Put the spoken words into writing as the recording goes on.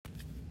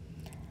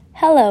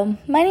Hello,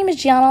 my name is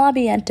Gianna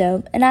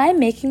Labiento, and I am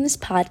making this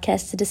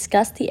podcast to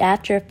discuss the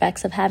after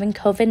effects of having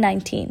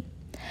COVID-19.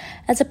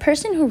 As a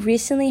person who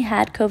recently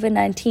had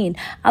COVID-19,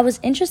 I was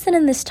interested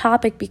in this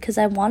topic because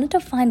I wanted to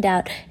find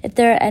out if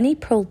there are any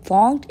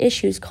prolonged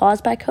issues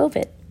caused by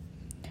COVID.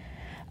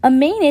 A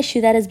main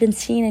issue that has been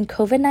seen in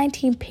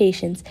COVID-19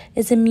 patients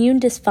is immune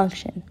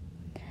dysfunction.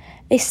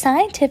 A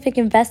scientific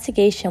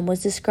investigation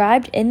was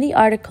described in the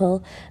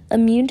article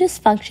Immune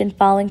Dysfunction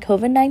Following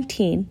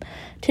COVID-19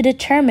 to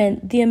determine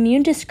the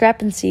immune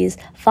discrepancies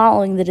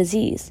following the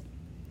disease.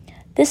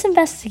 This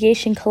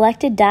investigation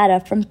collected data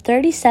from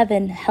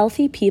 37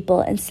 healthy people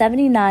and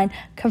 79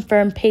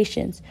 confirmed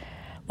patients,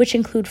 which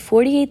include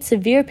 48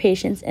 severe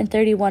patients and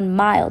 31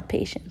 mild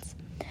patients.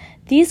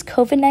 These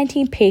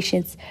COVID-19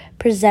 patients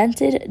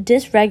presented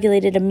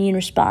dysregulated immune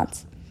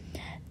response.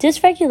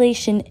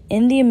 Dysregulation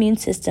in the immune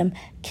system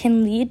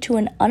can lead to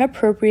an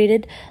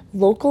unappropriated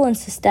local and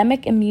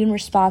systemic immune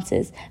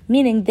responses,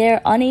 meaning they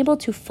are unable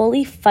to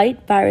fully fight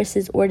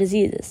viruses or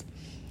diseases.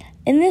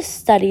 In this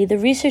study, the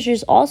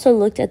researchers also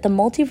looked at the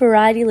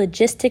multivariate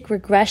logistic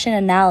regression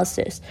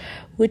analysis,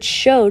 which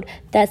showed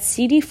that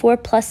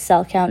CD4 plus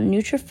cell count,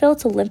 neutrophil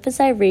to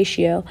lymphocyte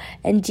ratio,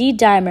 and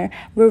D-dimer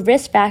were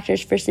risk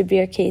factors for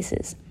severe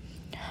cases.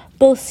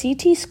 Both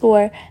CT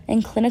score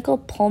and clinical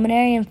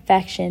pulmonary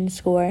infection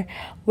score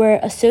were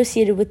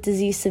associated with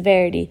disease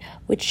severity,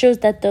 which shows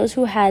that those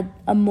who had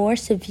a more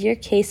severe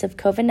case of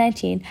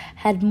COVID-19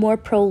 had more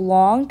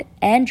prolonged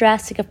and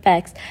drastic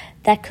effects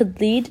that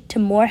could lead to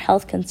more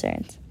health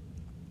concerns.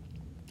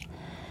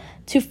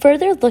 To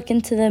further look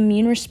into the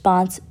immune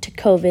response to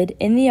COVID,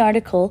 in the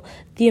article,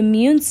 The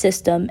Immune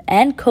System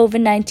and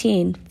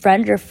COVID-19,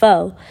 Friend or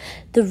Foe,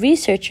 the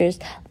researchers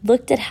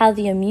looked at how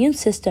the immune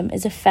system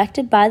is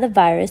affected by the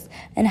virus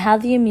and how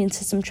the immune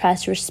system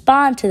tries to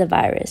respond to the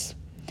virus.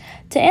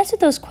 To answer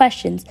those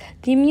questions,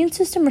 the immune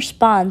system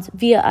responds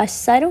via a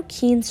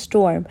cytokine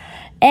storm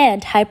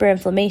and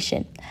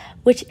hyperinflammation,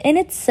 which in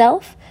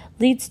itself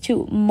leads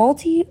to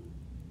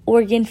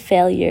multi-organ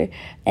failure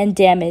and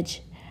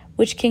damage,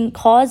 which can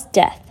cause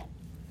death.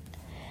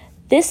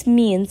 This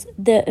means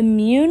the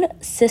immune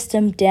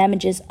system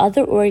damages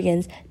other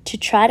organs to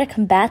try to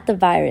combat the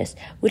virus,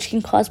 which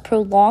can cause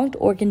prolonged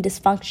organ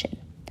dysfunction.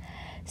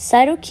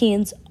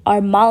 Cytokines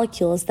are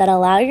molecules that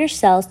allow your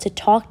cells to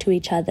talk to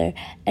each other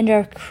and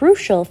are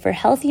crucial for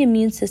healthy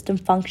immune system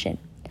function.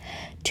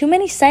 Too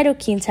many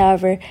cytokines,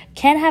 however,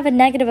 can have a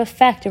negative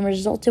effect and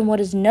result in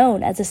what is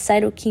known as a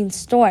cytokine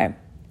storm.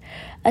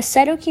 A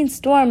cytokine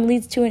storm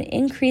leads to an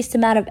increased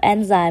amount of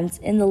enzymes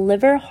in the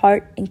liver,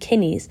 heart, and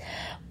kidneys,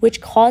 which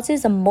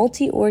causes a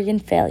multi-organ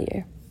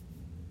failure.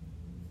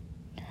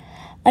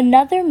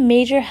 Another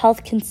major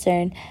health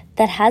concern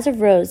that has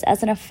arose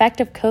as an effect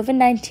of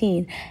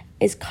COVID-19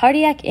 is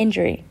cardiac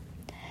injury.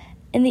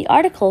 In the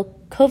article,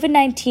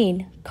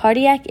 COVID-19,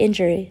 Cardiac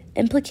Injury,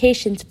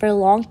 Implications for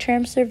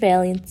Long-Term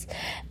Surveillance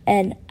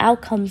and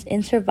Outcomes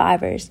in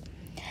Survivors,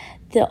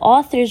 the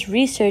authors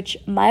research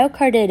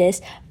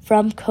myocarditis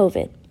from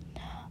COVID.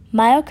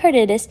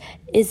 Myocarditis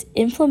is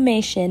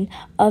inflammation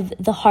of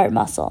the heart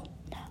muscle.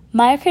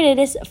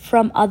 Myocarditis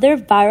from other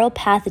viral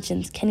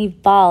pathogens can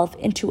evolve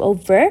into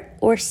overt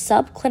or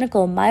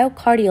subclinical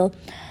myocardial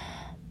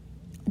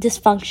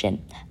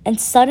dysfunction,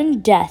 and sudden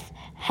death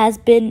has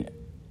been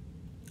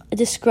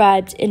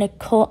described in a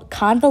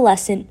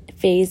convalescent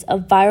phase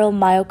of viral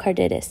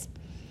myocarditis.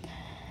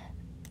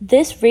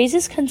 This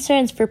raises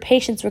concerns for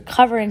patients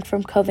recovering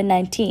from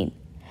COVID-19.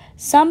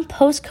 Some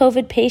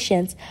post-COVID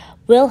patients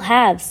will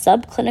have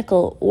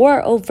subclinical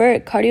or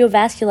overt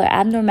cardiovascular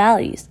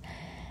abnormalities.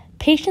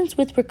 Patients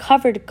with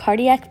recovered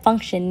cardiac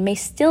function may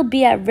still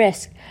be at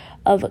risk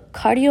of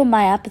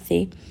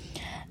cardiomyopathy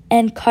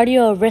and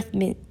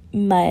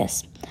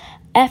cardiorhythmias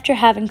after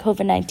having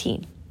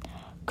COVID-19.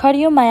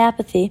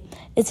 Cardiomyopathy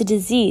is a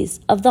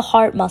disease of the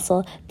heart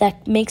muscle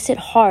that makes it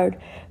hard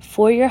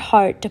for your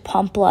heart to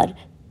pump blood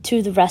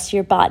to the rest of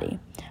your body,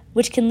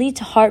 which can lead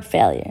to heart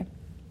failure.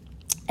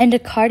 And a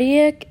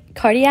cardiac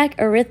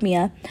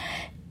arrhythmia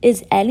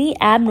is any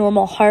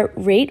abnormal heart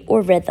rate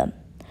or rhythm.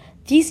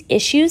 These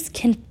issues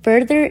can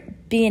further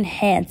be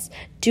enhanced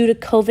due to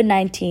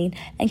COVID-19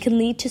 and can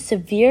lead to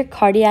severe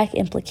cardiac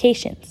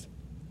implications.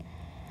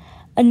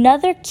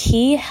 Another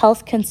key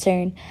health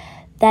concern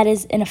that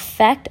is an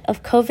effect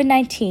of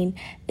COVID-19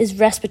 is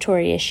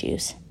respiratory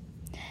issues.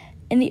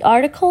 In the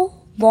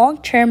article,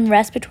 Long-Term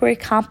Respiratory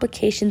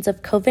Complications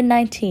of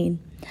COVID-19,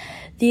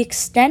 the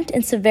extent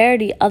and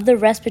severity of the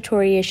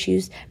respiratory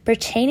issues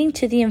pertaining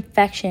to the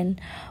infection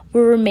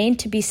will remain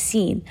to be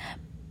seen,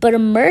 but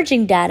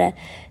emerging data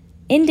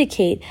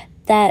indicate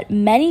that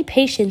many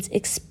patients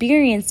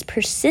experience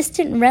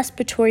persistent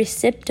respiratory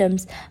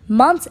symptoms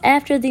months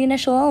after the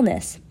initial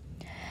illness.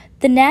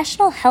 The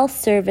National Health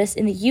Service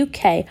in the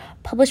UK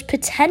published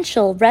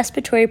potential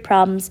respiratory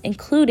problems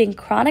including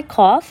chronic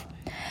cough,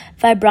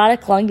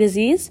 fibrotic lung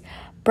disease,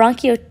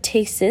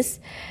 bronchiectasis,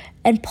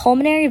 and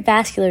pulmonary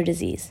vascular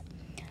disease.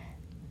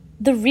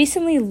 The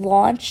recently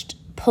launched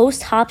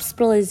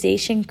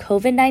post-hospitalization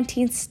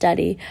COVID-19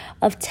 study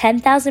of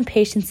 10,000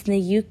 patients in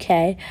the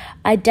UK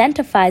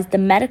identifies the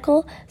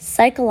medical,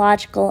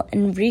 psychological,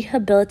 and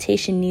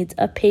rehabilitation needs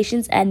of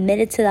patients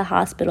admitted to the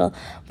hospital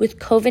with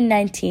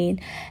COVID-19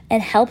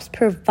 and helps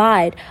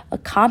provide a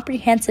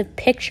comprehensive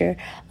picture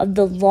of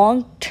the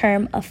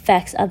long-term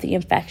effects of the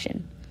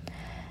infection.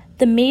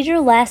 The major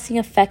lasting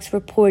effects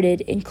reported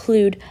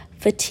include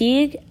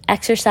fatigue,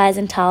 exercise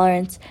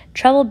intolerance,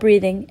 trouble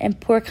breathing, and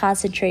poor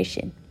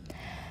concentration.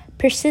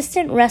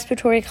 Persistent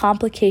respiratory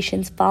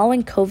complications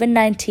following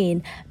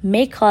COVID-19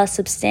 may cause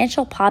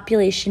substantial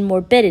population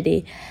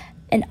morbidity,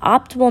 and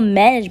optimal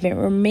management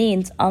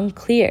remains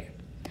unclear.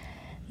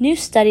 New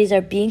studies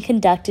are being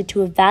conducted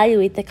to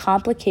evaluate the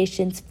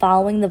complications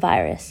following the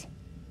virus.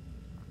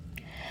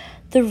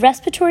 The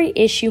respiratory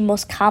issue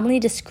most commonly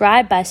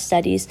described by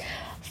studies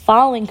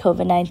following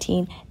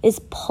COVID-19 is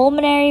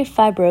pulmonary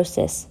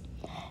fibrosis.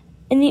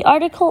 In the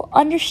article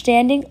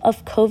Understanding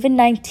of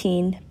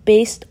COVID-19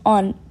 Based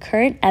on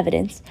Current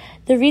Evidence,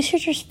 the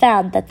researchers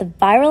found that the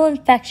viral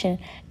infection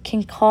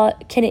can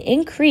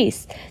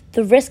increase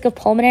the risk of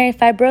pulmonary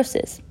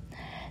fibrosis.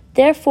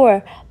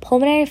 Therefore,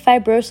 pulmonary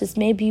fibrosis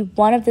may be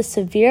one of the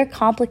severe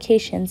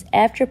complications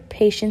after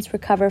patients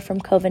recover from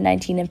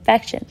COVID-19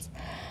 infections.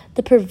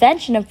 The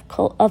prevention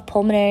of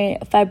pulmonary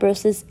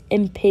fibrosis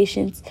in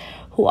patients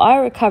who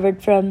are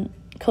recovered from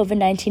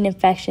COVID-19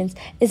 infections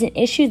is an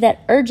issue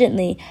that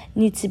urgently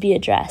needs to be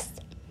addressed.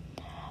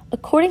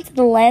 According to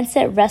the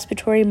Lancet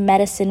Respiratory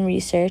Medicine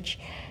research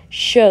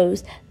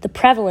shows the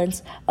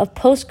prevalence of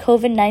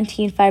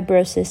post-COVID-19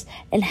 fibrosis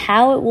and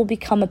how it will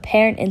become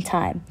apparent in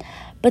time.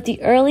 But the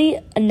early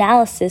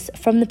analysis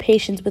from the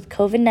patients with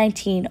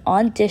COVID-19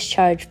 on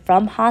discharge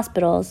from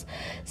hospitals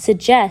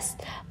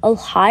suggests a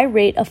high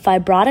rate of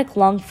fibrotic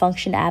lung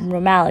function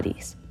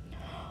abnormalities.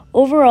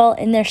 Overall,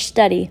 in their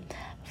study,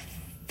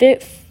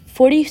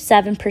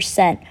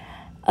 47%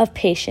 of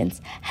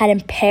patients had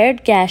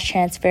impaired gas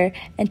transfer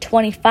and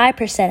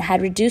 25%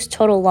 had reduced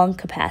total lung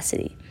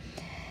capacity.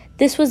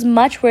 This was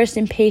much worse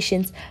in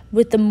patients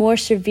with the more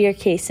severe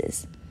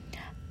cases.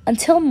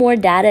 Until more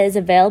data is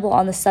available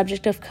on the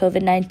subject of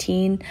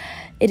COVID-19,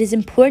 it is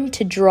important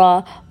to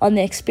draw on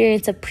the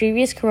experience of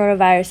previous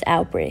coronavirus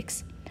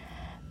outbreaks.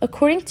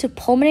 According to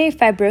Pulmonary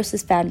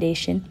Fibrosis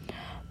Foundation,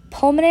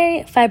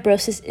 pulmonary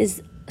fibrosis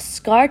is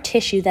scar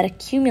tissue that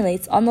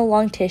accumulates on the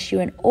lung tissue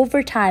and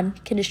over time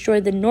can destroy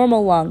the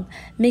normal lung,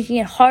 making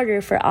it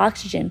harder for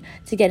oxygen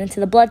to get into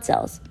the blood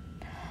cells.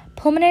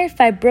 Pulmonary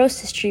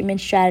fibrosis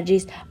treatment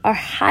strategies are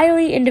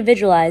highly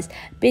individualized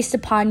based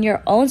upon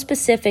your own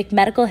specific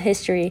medical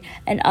history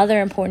and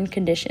other important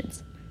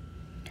conditions.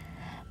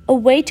 A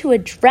way to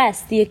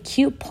address the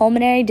acute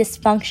pulmonary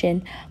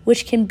dysfunction,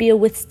 which can be a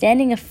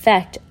withstanding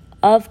effect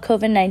of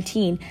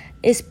COVID-19,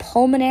 is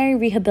pulmonary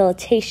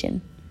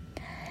rehabilitation.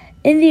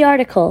 In the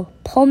article,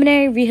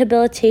 Pulmonary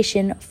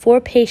Rehabilitation for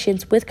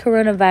Patients with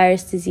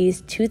Coronavirus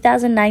Disease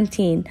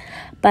 2019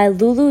 by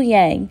Lulu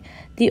Yang,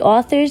 the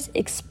authors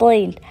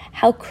explained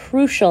how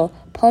crucial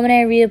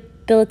pulmonary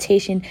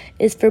rehabilitation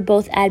is for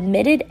both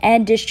admitted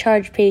and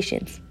discharged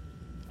patients.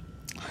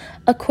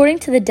 According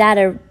to the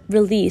data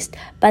released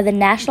by the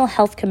National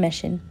Health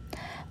Commission,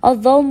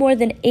 although more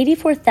than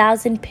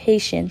 84,000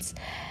 patients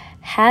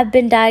have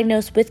been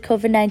diagnosed with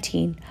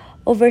COVID-19,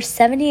 over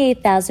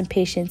 78,000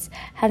 patients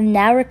have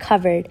now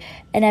recovered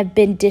and have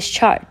been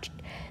discharged.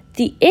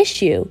 The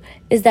issue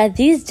is that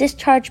these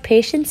discharged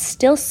patients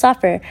still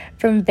suffer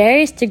from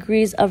various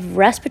degrees of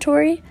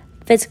respiratory,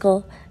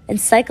 physical, and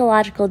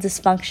psychological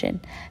dysfunction,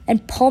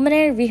 and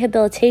pulmonary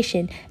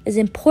rehabilitation is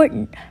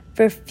important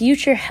for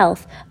future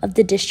health of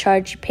the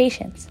discharged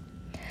patients.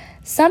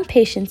 Some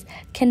patients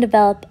can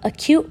develop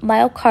acute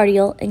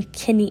myocardial and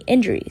kidney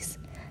injuries.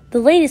 The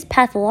latest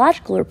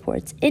pathological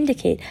reports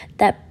indicate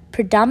that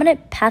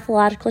predominant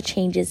pathological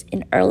changes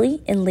in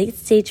early and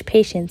late-stage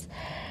patients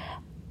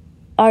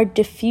are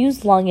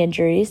diffuse lung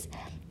injuries,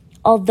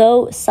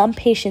 although some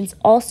patients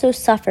also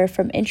suffer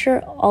from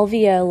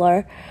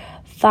intra-alveolar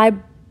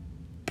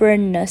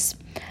fibrinous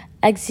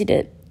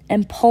exudate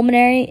and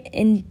pulmonary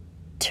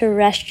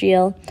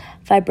interstitial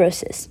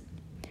fibrosis.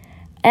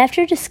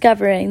 After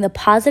discovering the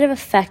positive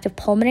effect of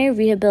pulmonary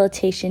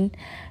rehabilitation,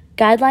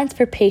 guidelines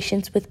for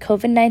patients with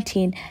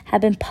COVID-19 have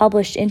been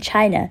published in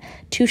China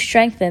to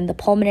strengthen the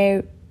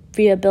pulmonary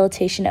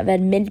rehabilitation of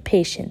admitted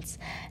patients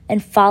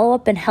and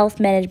follow-up and health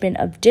management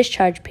of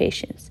discharged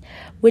patients,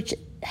 which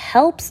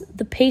helps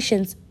the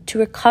patients to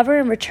recover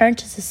and return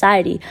to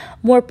society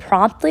more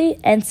promptly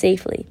and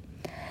safely.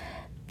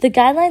 The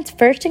guidelines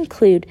first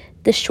include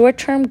the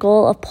short-term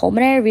goal of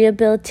pulmonary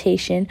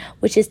rehabilitation,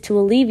 which is to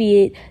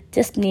alleviate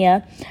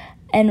dyspnea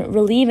and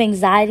relieve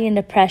anxiety and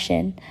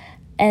depression,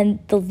 and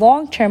the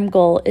long-term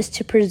goal is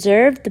to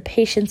preserve the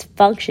patient's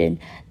function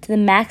to the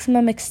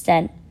maximum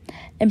extent,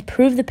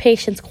 improve the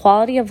patient's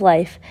quality of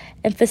life,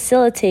 and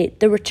facilitate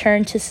the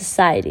return to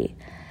society.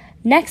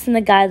 Next in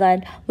the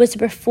guideline was to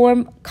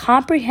perform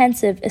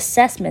comprehensive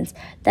assessments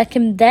that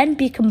can then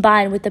be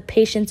combined with the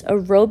patient's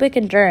aerobic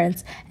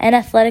endurance and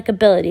athletic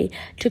ability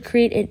to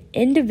create an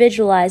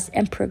individualized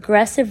and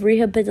progressive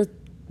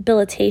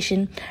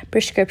rehabilitation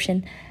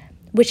prescription,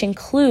 which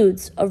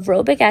includes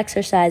aerobic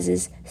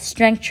exercises,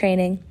 strength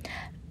training,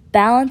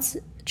 balance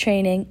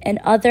training, and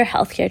other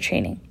healthcare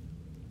training.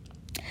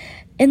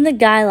 In the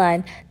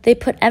guideline, they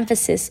put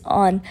emphasis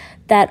on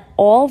that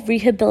all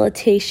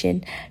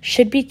rehabilitation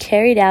should be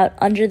carried out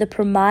under the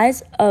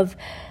premise of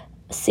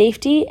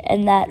safety,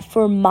 and that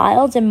for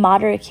mild and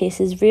moderate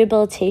cases,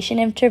 rehabilitation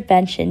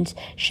interventions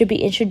should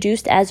be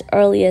introduced as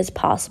early as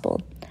possible.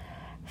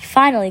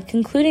 Finally,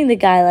 concluding the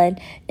guideline,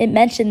 it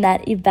mentioned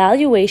that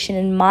evaluation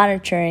and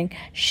monitoring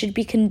should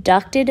be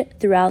conducted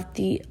throughout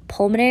the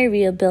pulmonary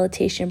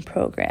rehabilitation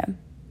program.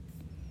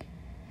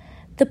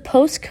 The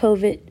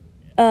post-COVID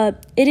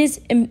It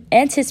is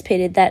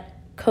anticipated that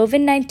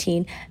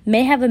COVID-19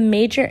 may have a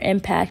major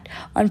impact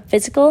on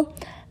physical,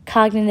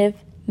 cognitive,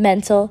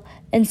 mental,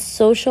 and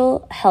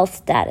social health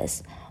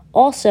status,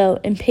 also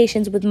in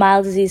patients with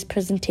mild disease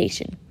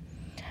presentation.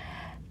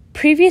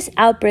 Previous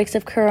outbreaks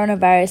of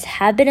coronavirus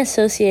have been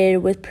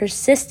associated with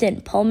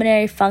persistent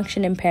pulmonary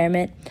function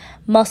impairment,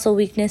 muscle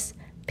weakness,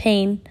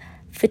 pain,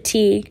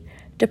 fatigue,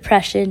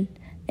 depression,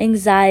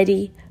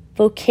 anxiety,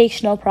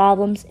 vocational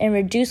problems, and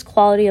reduced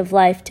quality of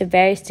life to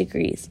various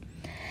degrees.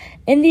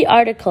 In the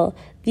article,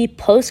 the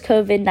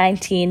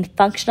Post-COVID-19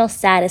 Functional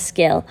Status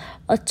Scale,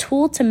 a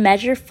tool to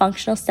measure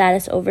functional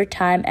status over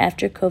time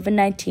after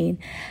COVID-19,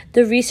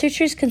 the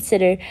researchers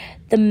consider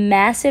the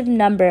massive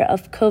number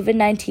of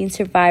COVID-19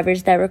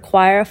 survivors that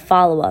require a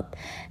follow-up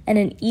and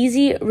an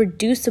easy,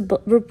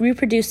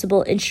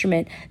 reproducible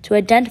instrument to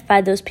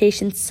identify those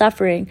patients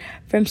suffering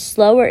from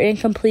slow or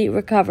incomplete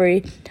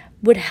recovery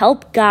would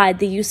help guide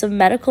the use of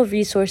medical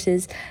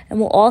resources and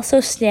will also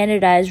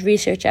standardize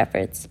research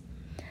efforts.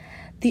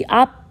 The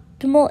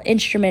optimal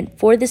instrument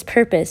for this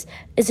purpose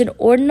is an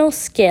ordinal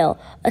scale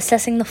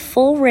assessing the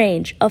full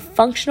range of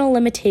functional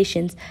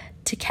limitations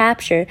to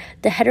capture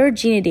the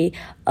heterogeneity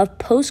of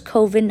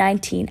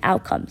post-COVID-19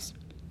 outcomes.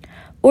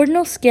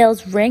 Ordinal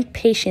scales rank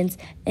patients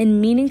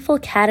in meaningful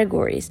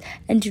categories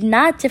and do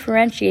not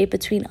differentiate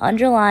between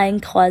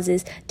underlying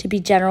causes to be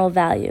general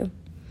value.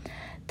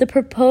 The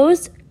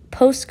proposed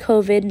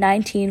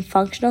post-COVID-19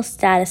 functional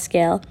status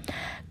scale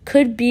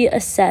could be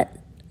assessed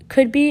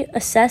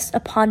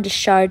upon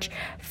discharge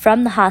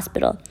from the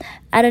hospital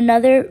at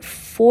another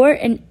 4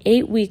 and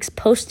 8 weeks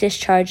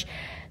post-discharge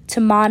to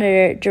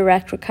monitor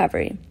direct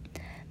recovery.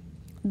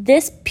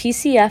 This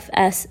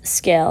PCFS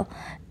scale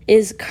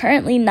is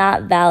currently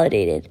not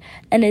validated,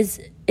 and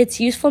its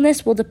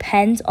usefulness will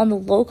depend on the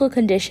local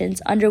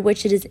conditions under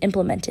which it is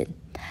implemented.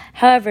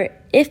 However,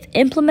 if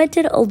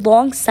implemented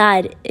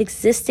alongside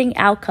existing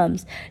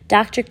outcomes,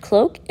 Dr.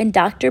 Cloak and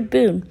Dr.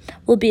 Boone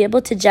will be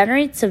able to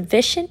generate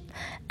sufficient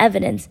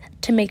evidence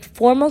to make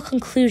formal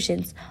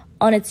conclusions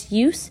on its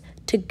use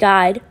to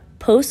guide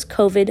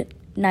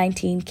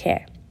post-COVID-19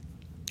 care.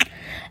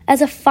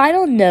 As a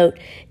final note,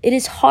 it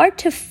is hard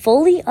to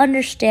fully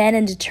understand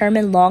and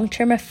determine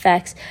long-term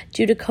effects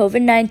due to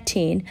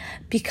COVID-19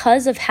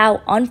 because of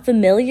how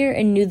unfamiliar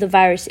and new the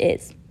virus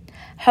is.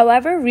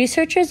 However,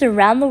 researchers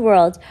around the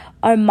world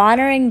are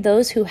monitoring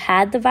those who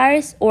had the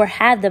virus or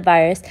have the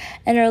virus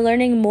and are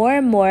learning more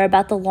and more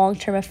about the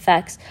long-term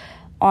effects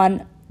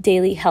on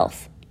daily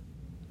health.